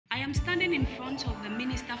am standing in front of the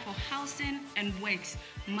Minister for Housing and Works,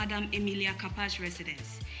 Madam Emilia Kapa's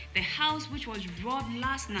residence. The house which was robbed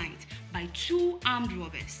last night by 2 armed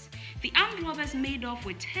robbers. The armed robbers made off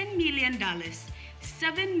with $10 million,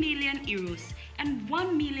 7 million euros, and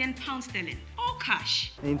 1 million pounds sterling, all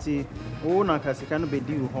cash. Oh,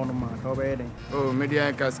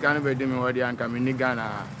 media Cascano be doing what they come in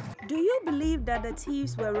Ghana. Do you believe that the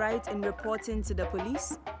thieves were right in reporting to the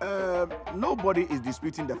police? Nobody is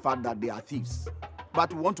disputing the fact that they are thieves.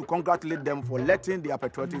 But we want to congratulate them for letting their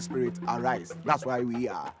patriotic spirit arise. That's why we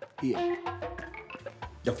are here.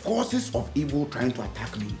 The forces of evil trying to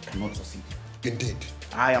attack me cannot succeed. Indeed.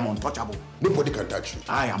 I am untouchable. Nobody can touch you.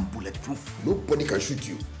 I am bulletproof. Nobody can shoot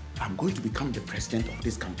you. I'm going to become the president of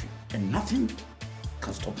this country, and nothing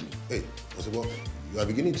can stop me. Hey, Osebo, you are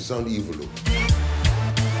beginning to sound evil, though.